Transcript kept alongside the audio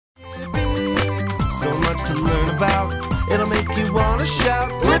so much to learn about. It'll make you wanna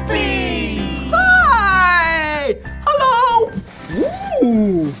shout, Blippi! Hi! Hello!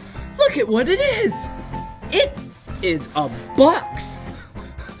 Ooh! Look at what it is! It is a box.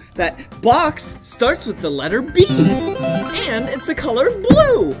 That box starts with the letter B, and it's the color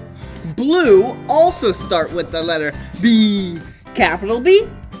blue. Blue also start with the letter B. Capital B,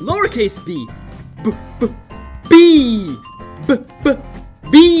 lowercase b. B.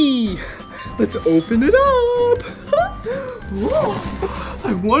 B. Let's open it up. Whoa,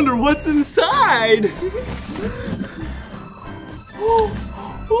 I wonder what's inside. Whoa.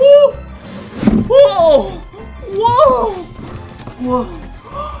 Whoa. Whoa. Whoa.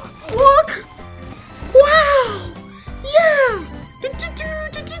 Look. Wow. Yeah.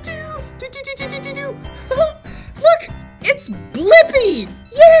 Look, it's Blippi.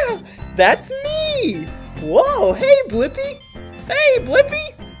 Yeah, that's me. Whoa, hey Blippi. Hey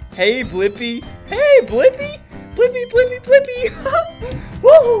Blippi. Hey Blippi. Hey Blippi. Blippi, Blippi, Blippi.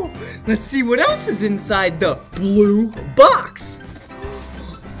 Whoa, let's see what else is inside the blue box.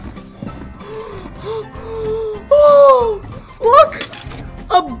 Oh, look,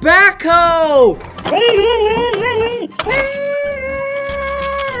 a backhoe.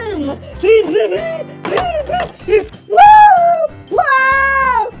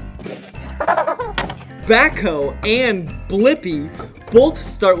 Backhoe and Blippi both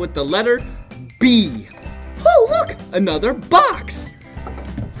start with the letter B. Oh, look, another box.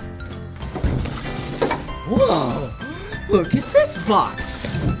 Whoa, look at this box.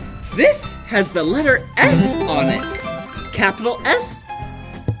 This has the letter S on it. Capital S,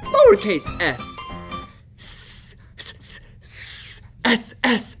 lowercase s. S,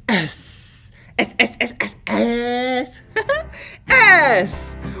 S, S. S, S, S, S, S.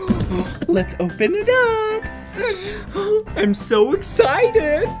 S. Let's open it up. I'm so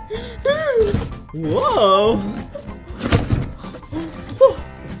excited. Whoa.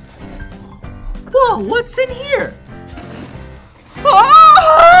 Whoa, what's in here? Whoa,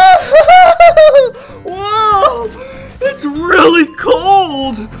 it's really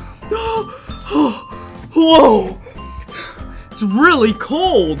cold. Whoa, it's really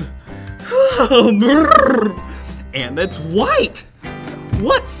cold. And it's white.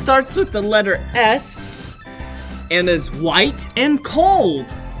 What starts with the letter S and is white and cold?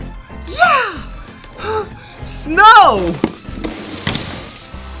 Yeah! Snow!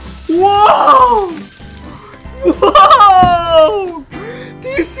 Whoa! Whoa! Do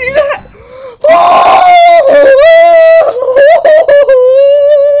you see that? Oh!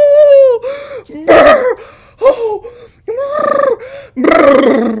 Brr! Oh!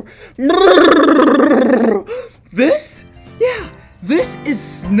 Brr! Brr! This? Yeah, this is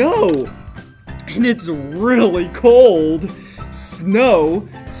snow. And it's really cold. Snow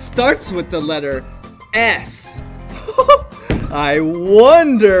starts with the letter S. I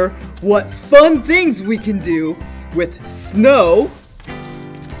wonder what fun things we can do with snow.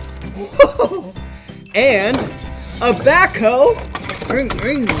 Whoa. And a backhoe. Ring,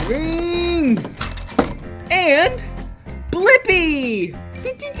 ring, ring. And Blippi.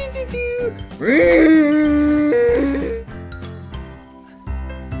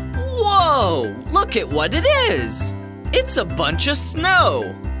 Whoa, look at what it is. It's a bunch of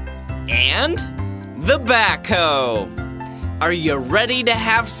snow. And the backhoe. Are you ready to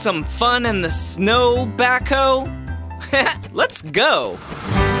have some fun in the snow, backhoe? Let's go.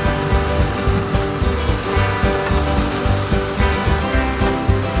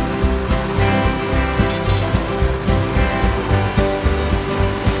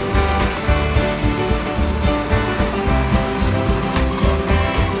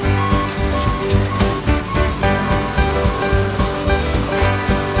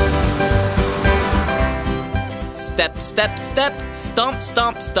 Step, step, step, stomp,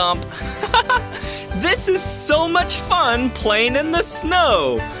 stomp, stomp. This is so much fun playing in the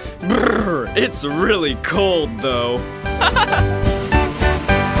snow. Brr, it's really cold though.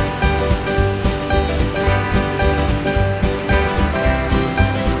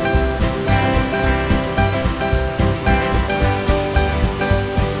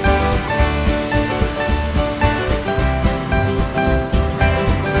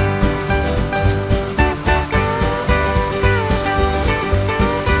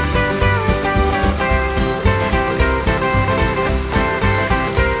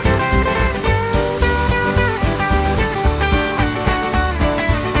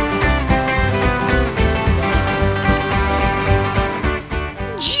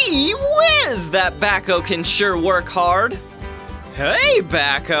 That backhoe can sure work hard. Hey,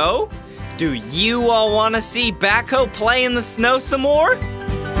 backhoe! Do you all want to see backhoe play in the snow some more?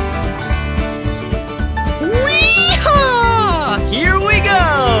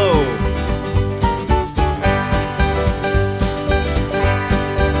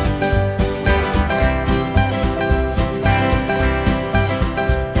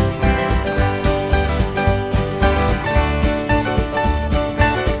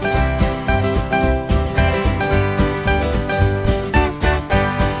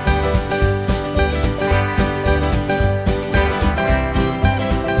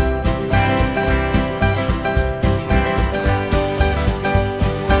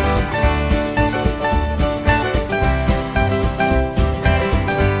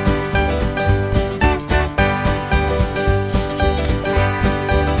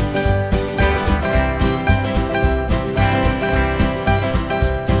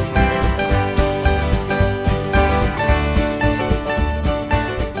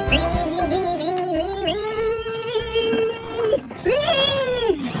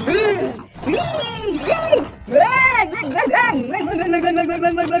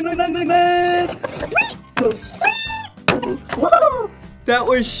 That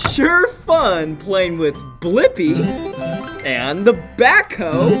was sure fun playing with Blippi and the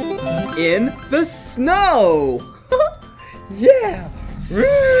backhoe in the snow. Yeah.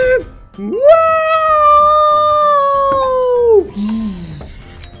 Whoa!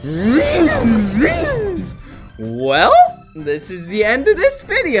 Well, this is the end of this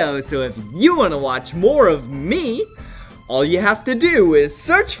video, so if you want to watch more of me, all you have to do is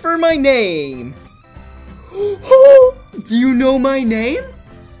search for my name. Do you know my name?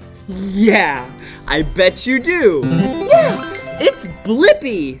 Yeah, I bet you do. Yeah, it's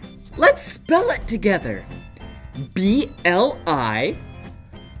Blippi. Let's spell it together. B-L-I-P-P-I.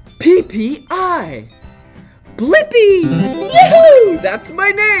 Blippi! Yahoo! That's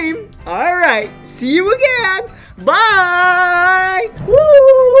my name. All right, see you again. Bye!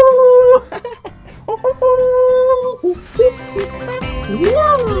 Woo!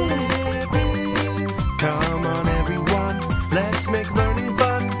 Come on everyone, let's make learning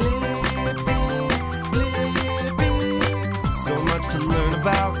fun. So much to learn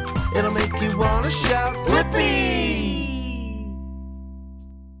about, it'll make you wanna shout, Blippi!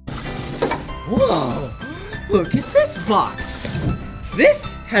 Whoa! Look at this box.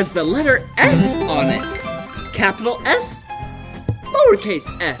 This has the letter S on it. Capital S, lowercase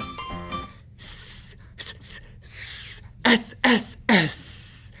s. S, S,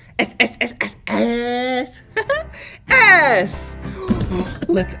 S. S, S, S, S, S. S.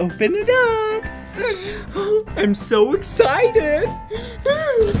 Let's open it up. I'm so excited.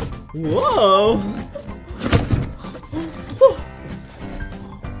 Whoa.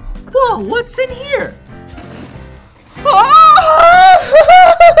 Whoa, what's in here? Whoa,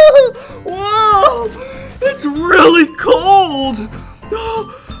 it's really cold.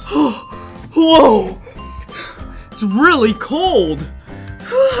 Whoa, it's really cold.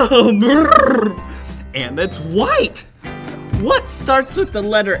 And it's white. What starts with the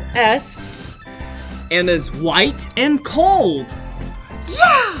letter S and is white and cold?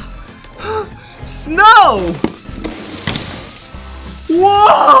 Yeah, snow.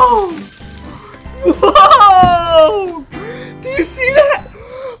 Whoa! Whoa! Do you see that?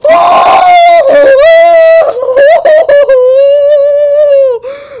 Oh!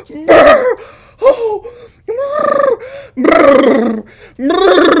 Brr! Oh! Brr!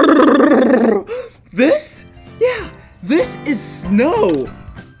 Brr! This? Yeah, this is snow.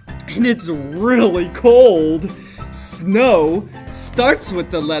 And it's really cold. Snow starts with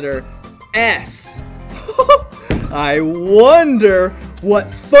the letter S. I wonder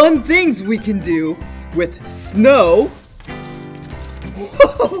what fun things we can do with snow.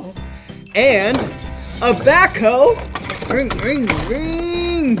 Whoa. And a backhoe. Ring, ring,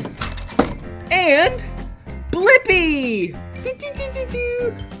 ring. And Blippi. Do, do, do, do,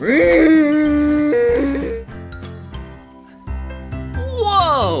 do.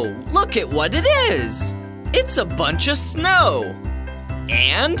 Whoa, look at what it is. It's a bunch of snow.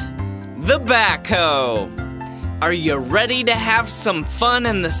 And the backhoe. Are you ready to have some fun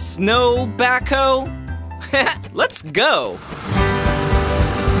in the snow, Backhoe? Let's go!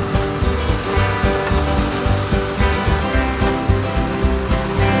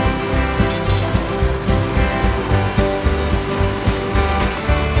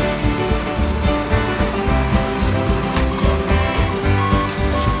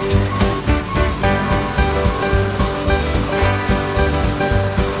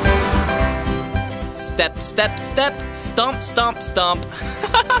 Step, step, step, stomp, stomp, stomp.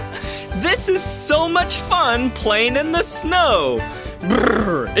 This is so much fun playing in the snow.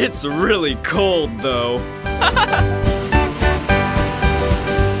 Brr, it's really cold though.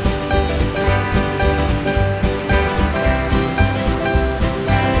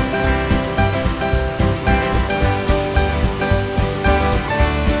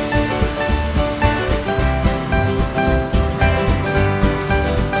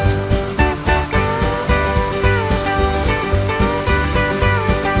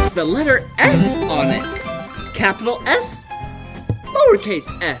 The letter S on it. Capital S, lowercase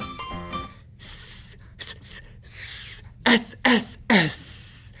s. S, S,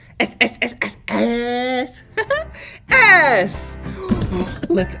 S. S, S, S, S, S. S.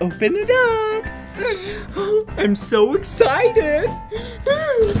 Let's open it up. I'm so excited.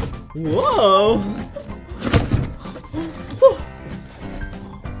 Whoa.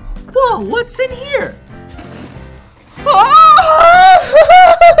 Whoa, what's in here? Whoa!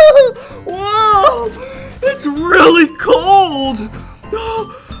 It's really cold!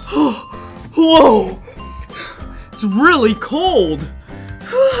 Whoa! It's really cold!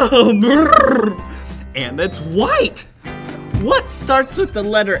 And it's white! What starts with the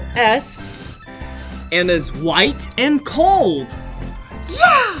letter S and is white and cold?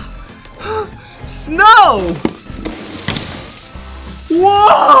 Yeah! Snow!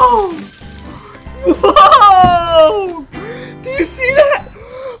 Whoa! Whoa! Do you see that?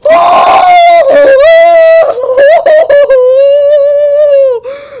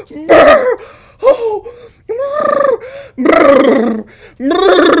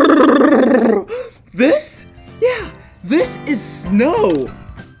 This is snow,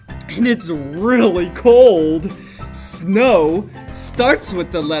 and it's really cold. Snow starts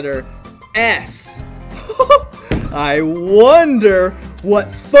with the letter S. I wonder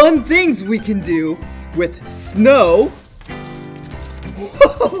what fun things we can do with snow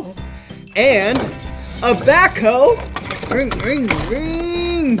and a backhoe ring, ring,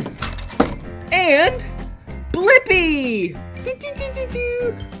 ring, and Blippi.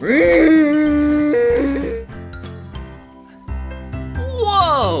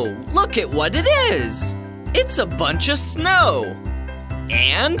 Whoa! Look at what it is! It's a bunch of snow!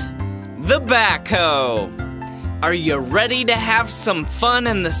 And the backhoe! Are you ready to have some fun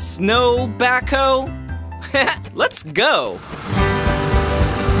in the snow, backhoe? Let's go!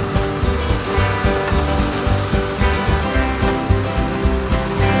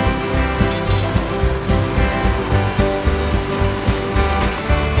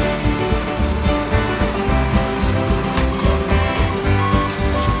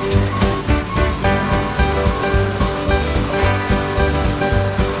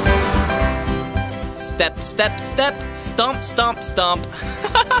 Step, step, step, stomp, stomp, stomp.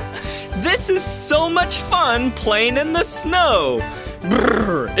 This is so much fun playing in the snow.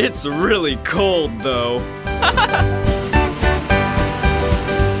 Brr, it's really cold though.